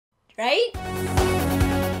right?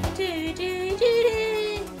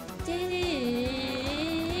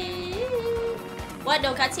 What?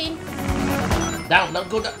 No cutscene? Down, don't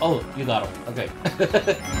go down. Oh, you got him. Okay.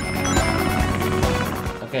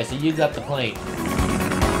 Okay, so you got the plane.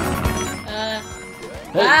 Hey,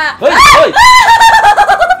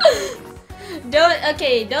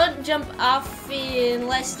 hey! Don't jump off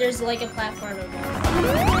unless there's like a platform above.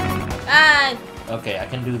 Okay, I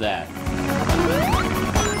can do that.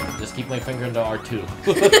 Just keep my finger into R2.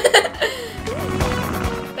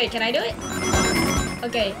 Wait, can I do it?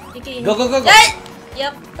 Okay, you can... Go, go, go, go!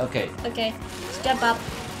 Yep. Okay. Okay, let's jump up.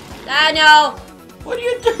 No! What are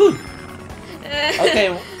you doing? Okay,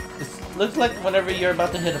 looks like whenever you're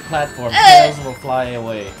about to hit a platform, tails will fly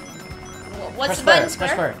away. What's the press button? square?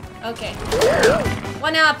 Square? Okay.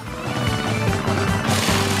 1 up.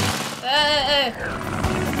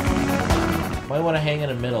 Might want to hang in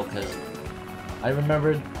the middle, because I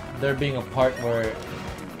remember there being a part where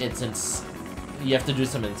it's you have to do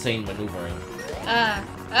some insane maneuvering.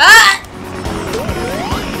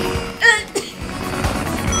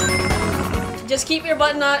 Just keep your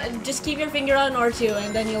button on. Just keep your finger on R2,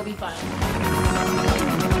 and then you'll be fine.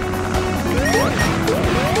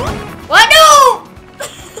 What? No!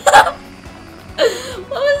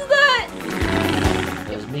 What was that?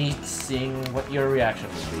 It was me seeing what your reaction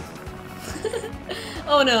would be.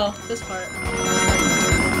 Oh no, this part.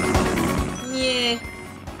 Yeah.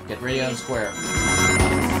 Get ready on square.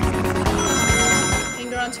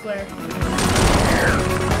 Finger on square.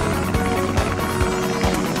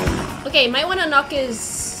 Okay, might want to knock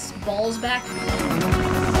his balls back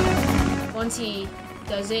once he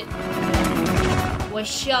does it.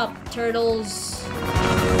 What's up, turtles?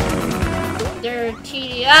 They're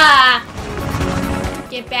teeny.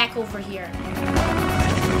 Get back over here.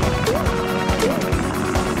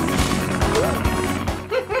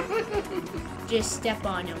 Just step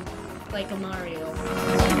on him like a Mario.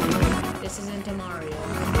 This isn't a Mario.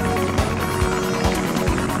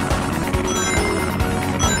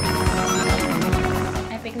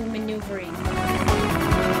 Epic maneuvering.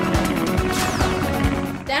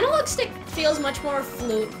 The analog stick feels much more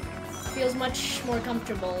feels much more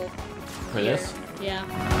comfortable. For this? Yeah.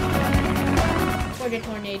 For the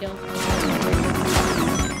tornado.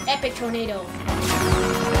 Epic tornado.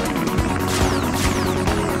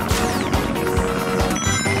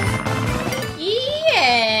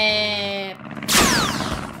 Yeah!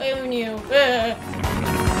 Wait on you.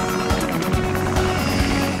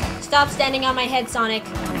 Stop standing on my head, Sonic.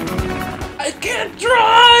 I can't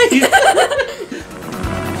drive!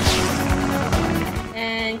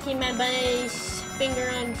 And keep my bunny's finger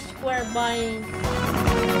on square button.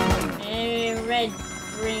 And red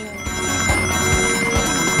ring.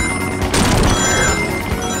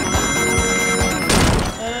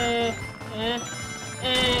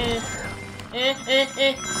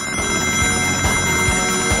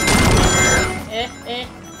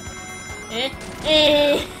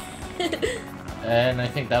 And I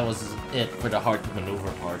think that was it for the hard to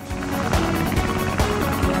maneuver part.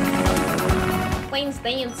 Plane's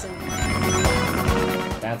dancing.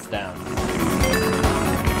 Dance down.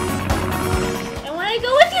 I wanna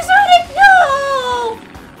go with you, Sonic! No!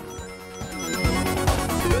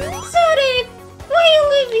 Sonic! Why you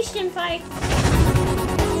leave me, Senpai?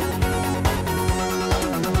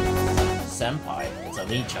 Senpai, it's a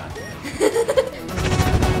Lee-chan.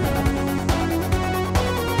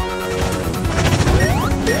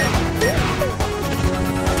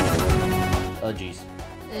 Oh jeez.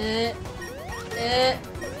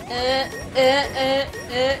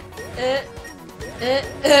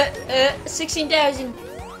 16,000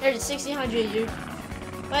 or 1,600.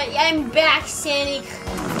 But I'm back, Sonic.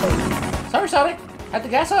 Sorry, Sonic. Had to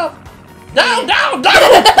gas up. Down, down, down!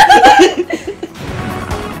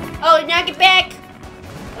 Oh, knock it back.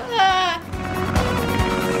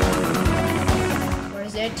 Where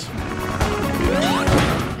is it?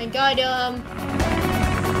 I got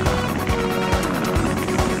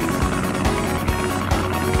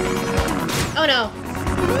Oh no.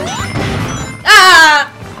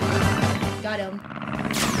 Ah! Got him.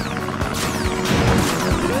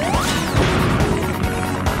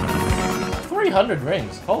 $300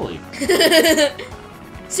 rings. Holy.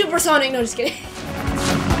 Supersonic. No, just kidding.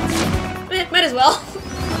 Might as well.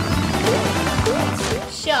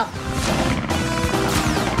 Shut up.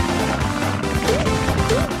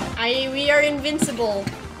 We are invincible.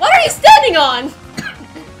 What are you standing on?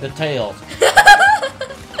 The tails.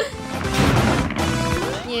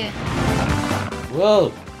 Yeah.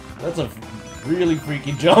 Whoa. That's a really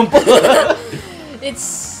freaky jump. It's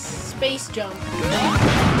space jump.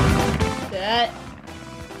 That.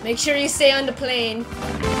 Make sure you stay on the plane.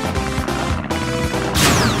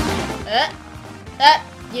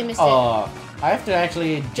 You missed it. Oh, I have to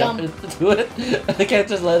actually jump into it. I can't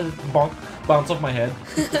just let it bounce off my head.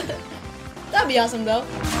 That'd be awesome though.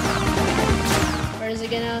 Where is it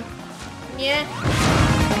gonna? Yeah.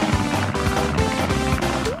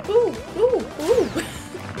 Ooh, ooh, ooh.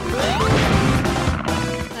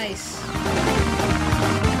 Nice.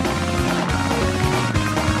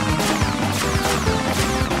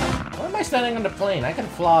 Why am I standing on the plane? I can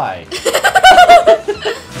fly.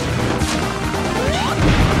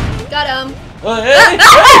 Got him. Oh, hey!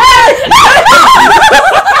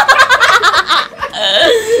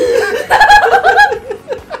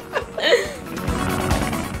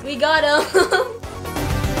 We got him.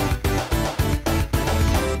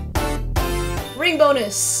 Ring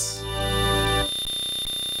bonus.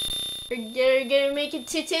 We're gonna make it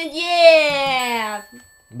to 10. Yeah.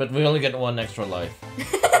 But we only get 1 extra life.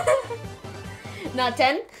 Not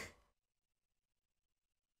 10.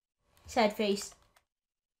 Sad face.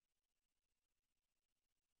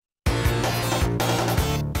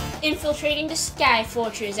 Infiltrating the Sky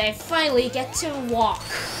Fortress, I finally get to walk.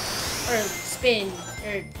 Or spin.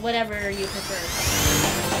 Or whatever you prefer.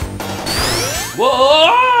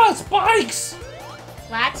 Whoa! Spikes!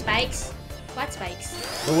 What? Spikes? What spikes?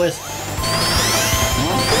 The wisp.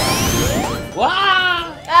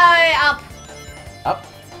 Wow! Up! Up?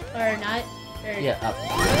 Or not? Or Yeah, up.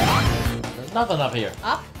 There's nothing up here.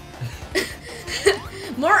 Up?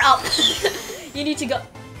 More up! You need to go.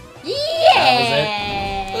 Yeah!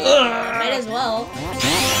 Might as well.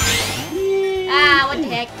 Ah, what the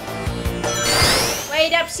heck?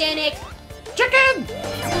 Wait up, Sonic! Chicken!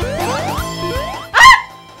 Ah!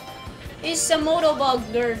 It's a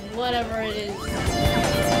motobug or whatever it is.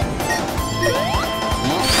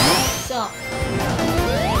 So.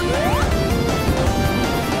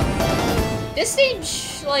 This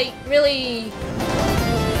stage, like, really...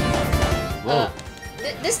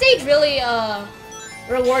 this stage really,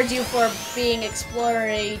 rewards you for being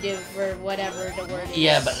explorative or whatever the word is.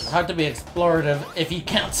 Yeah, but it's hard to be explorative if you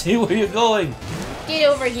can't see where you're going. Get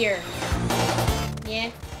over here.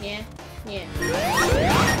 Yeah, yeah, yeah.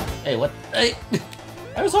 Hey, what? Hey!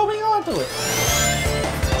 I was holding on to it.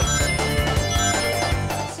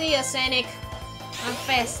 See ya, Sonic. I'm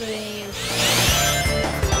faster than you.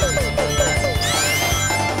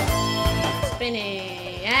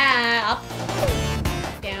 Spinning. Ah, up.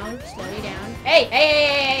 Down. Slowly down. Hey, hey,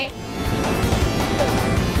 hey, hey!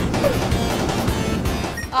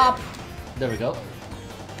 Up. There we go.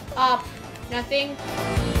 Up. Nothing.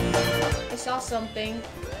 I saw something.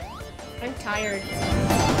 I'm tired.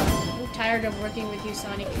 I'm tired of working with you,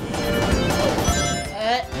 Sonic.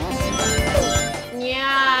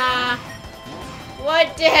 Yeah.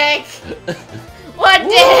 What the heck? What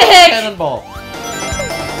the heck? Cannonball.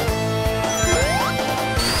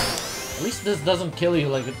 At least this doesn't kill you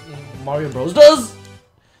like Mario Bros. Does.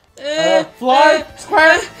 Fly.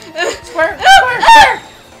 Square. Square. Square. Square.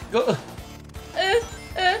 Go.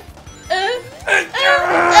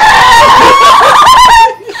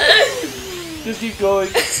 Just keep going.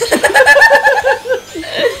 What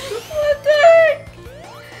the heck?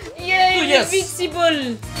 Yay, Oh, yes.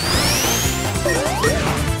 invincible!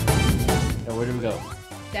 Now where do we go?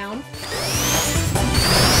 Down.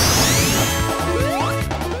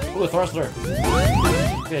 Ooh, a thruster.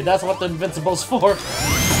 Okay, that's what the invincible's for.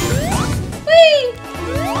 Whee!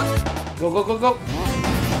 Go, go, go, go.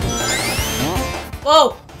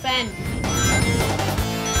 Whoa! Fan.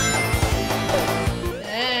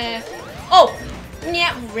 Oh!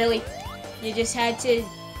 Yeah, really? You just had to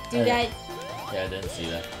do that? Yeah, I didn't see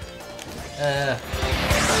that.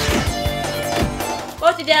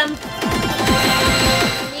 Both of them!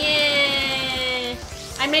 Yeah!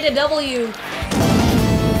 I made a W!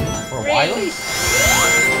 For Wily?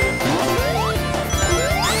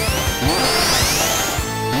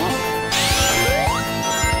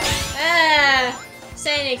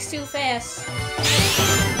 Sonic's too fast.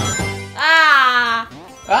 Ah!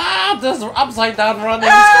 Ah, this upside down running.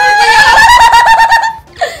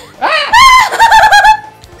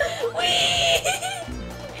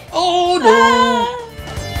 Oh no!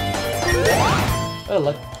 Oh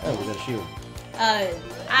look! Oh, we got a shield.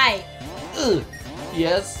 I.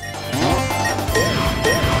 Yes.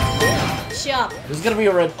 Shut up. There's gonna be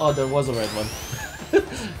a red. Oh, there was a red one.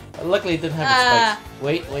 Luckily, it didn't have its spikes.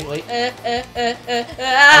 Wait, wait, wait. I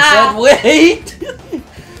said wait.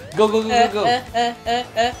 Go, go, go, go, go.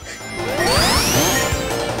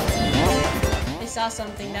 I saw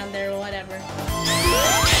something down there or whatever.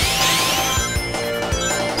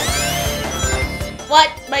 What?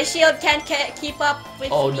 My shield can't keep up with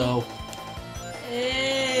me. Oh no.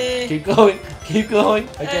 Eh. Keep going. Keep going.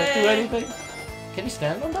 I can't do anything. Can you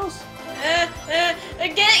stand on those?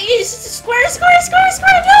 Again, square, square, square,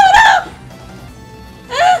 square. No,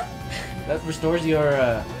 no. That restores your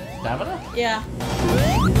stamina? Yeah.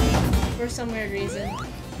 For some weird reason.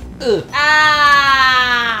 Ugh.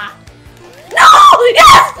 Ah! No!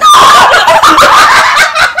 Yes! No!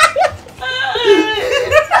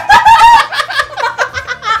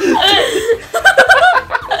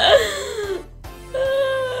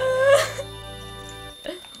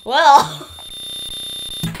 Well.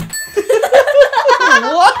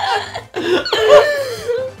 What?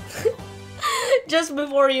 Just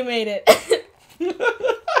before you made it.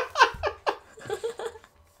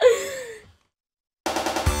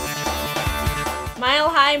 Mile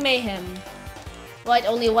High Mayhem. What?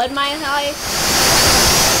 Only 1 mile high?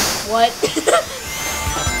 What?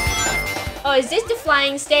 Oh, is this the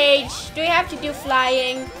flying stage? Do we have to do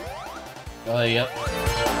flying? Oh, yep.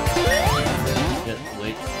 Just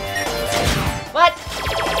wait. What?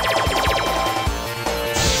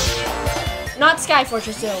 Not Sky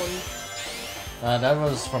Fortress Zone. That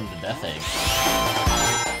was from the Death Egg.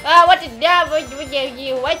 What did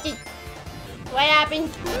what happened?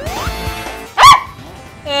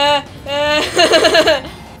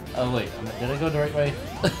 Oh wait, did I go the right way?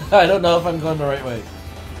 I don't know if I'm going the right way.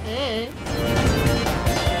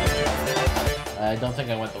 I don't think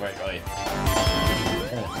I went the right way.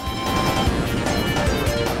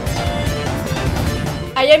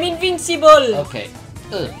 I am invincible. Okay.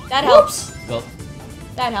 That helps. Go.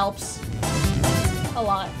 That helps. A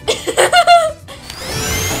lot.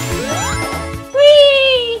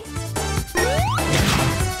 Whee!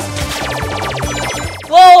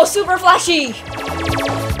 Whoa, super flashy!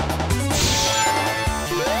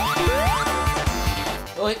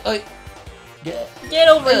 Oi, oi. Get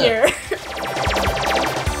over here.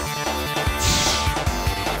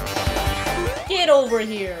 Get over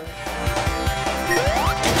here.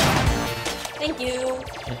 Thank you.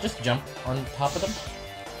 Just jump on top of them?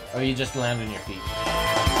 Or you just land on your feet?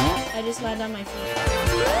 I just land on my feet.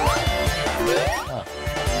 Oh.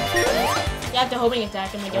 You have to homing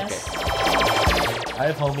attack him, I guess. Okay. I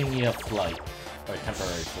have homing, you have flight. Or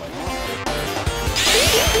temporary flight.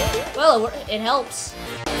 Well, it helps.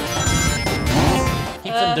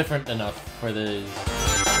 Keeps them different enough for the...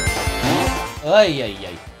 Ay, ay,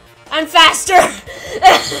 ay. I'm faster!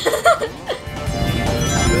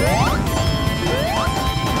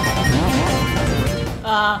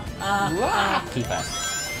 Too fast.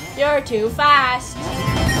 You're too fast.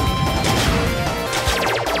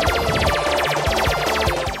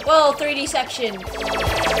 Whoa, 3D section.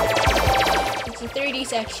 It's a 3D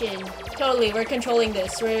section. Totally, we're controlling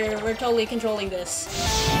this. We're totally controlling this.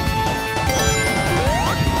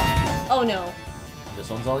 Oh no. This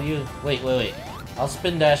one's all you. Wait, wait, wait. I'll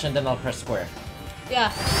spin dash and then I'll press square.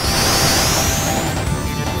 Yeah.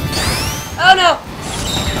 Oh no!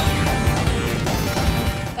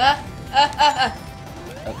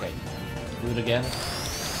 Okay. Do it again.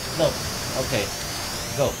 No. Okay.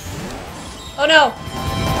 Go. Oh no!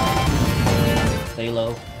 Stay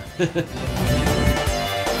low.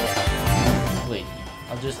 Wait.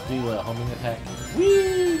 I'll just do a homing attack.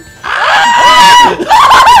 Whee!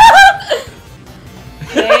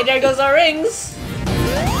 Okay, there goes our rings.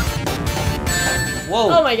 Whoa!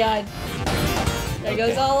 Oh my god. There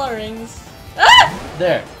goes all our rings. Ah!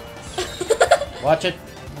 There. Watch it.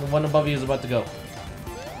 The one above you is about to go.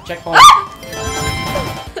 Checkpoint. Ah!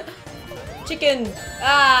 Chicken.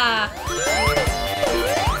 Ah.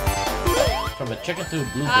 From a chicken to a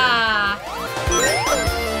blueberry. Ah.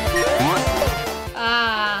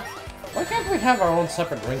 Ah. Why can't we have our own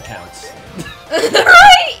separate ring counts?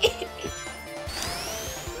 Right?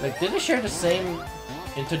 Like, did they share the same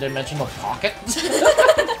interdimensional pocket?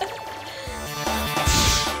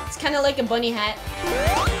 It's kind of like a bunny hat.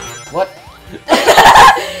 What?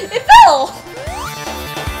 It fell!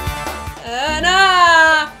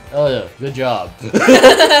 Nah! Oh yeah, good job.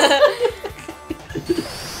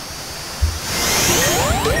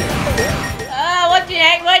 What the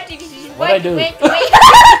heck? What did you... What'd I do? Wait.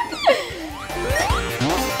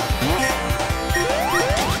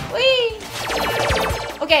 Whee!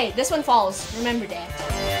 Okay, this one falls. Remember that.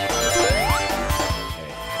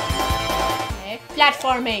 Okay.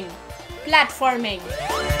 Platforming. Platforming.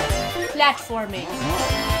 Platforming.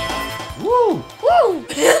 Woo! Woo!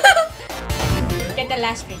 Get the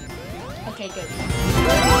last ring. Okay, good.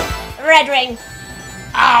 Red ring.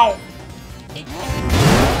 Ow!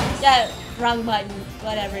 Yeah, wrong button.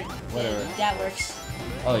 Whatever. Whatever. That works.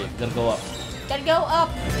 Oh, you gotta go up. Gotta go up.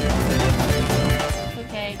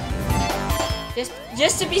 Okay.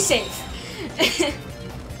 Just to be safe.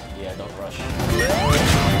 Yeah, don't rush.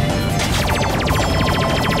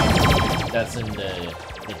 That's in the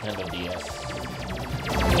Nintendo DS.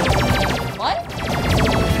 What?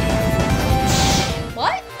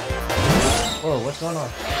 What? Whoa, what's going on?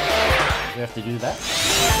 We have to do that?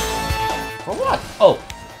 For what? Oh!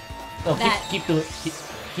 No, keep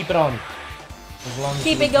it on. As long as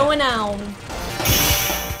keep it going on.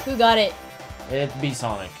 Who got it? It'd be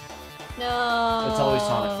Sonic. No. It's always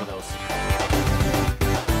Sonic for those.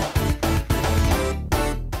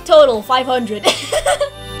 Total 500.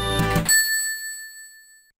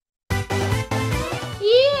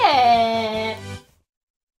 Yeah.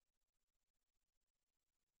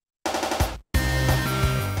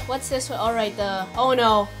 What's this one? All right, oh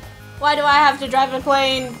no. Why do I have to drive a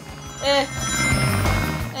plane?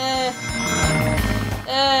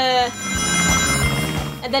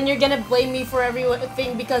 And then you're gonna blame me for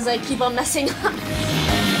everything because I keep on messing up.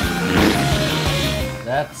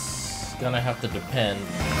 That's gonna have to depend.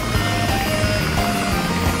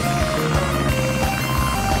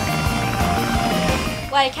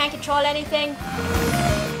 Why, I can't control anything?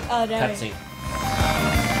 Oh, there. Cutscene.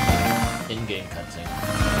 In-game cutscene.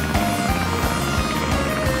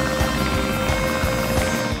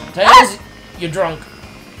 Tails, you're drunk.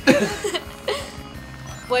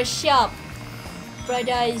 What's up,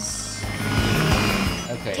 brothers?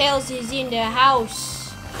 Okay. Tails is in the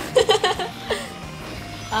house.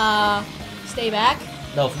 Stay back.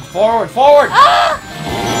 No, forward, forward! Ah!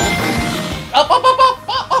 Up, up, up, up,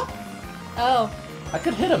 up, up! Oh. I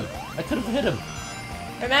could hit him. I could have hit him.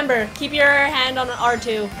 Remember, keep your hand on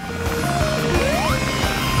R2.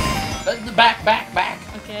 Back, back, back.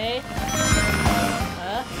 Okay.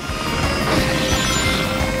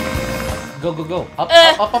 Go, go, go. Up,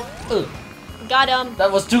 up, up, up. Got him.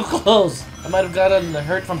 That was too close. I might have gotten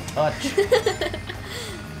hurt from touch.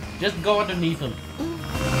 Just go underneath him.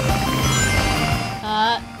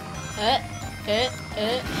 What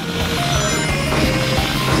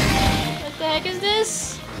the heck is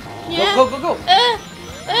this? Yeah. Go, go, go, go.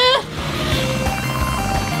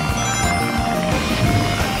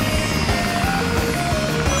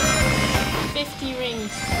 50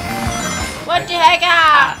 rings. What the heck?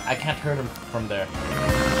 I can't hurt him from there.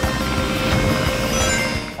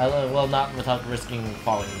 Well, not without risking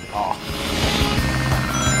falling off.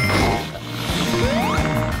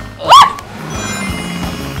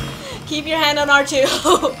 Keep your hand on R2.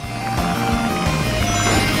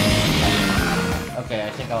 Okay, I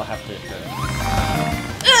think I'll have to hurt him.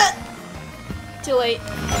 Too late.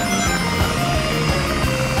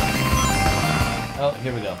 Oh,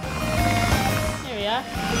 here we go. There we are.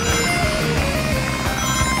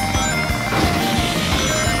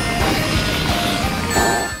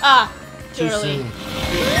 Ah, too early. Soon.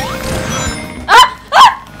 Ah!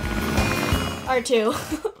 Ah! R2.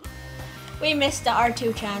 We missed the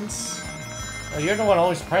R2 chance. Oh, you're the one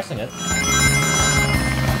always pressing it.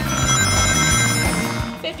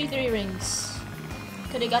 53 rings.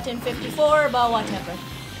 Could have gotten 54, but whatever.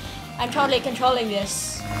 I'm totally controlling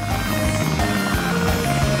this.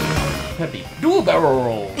 Peppy, do a barrel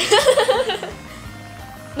roll.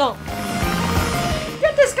 No.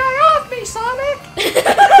 Get this guy off me, Sonic!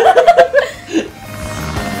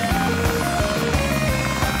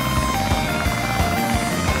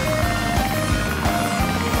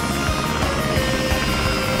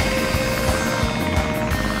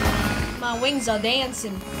 My wings are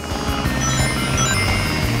dancing.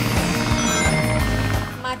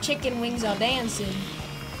 My chicken wings are dancing.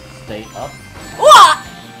 Stay up. What?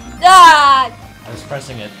 Ah! I was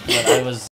pressing it, but I was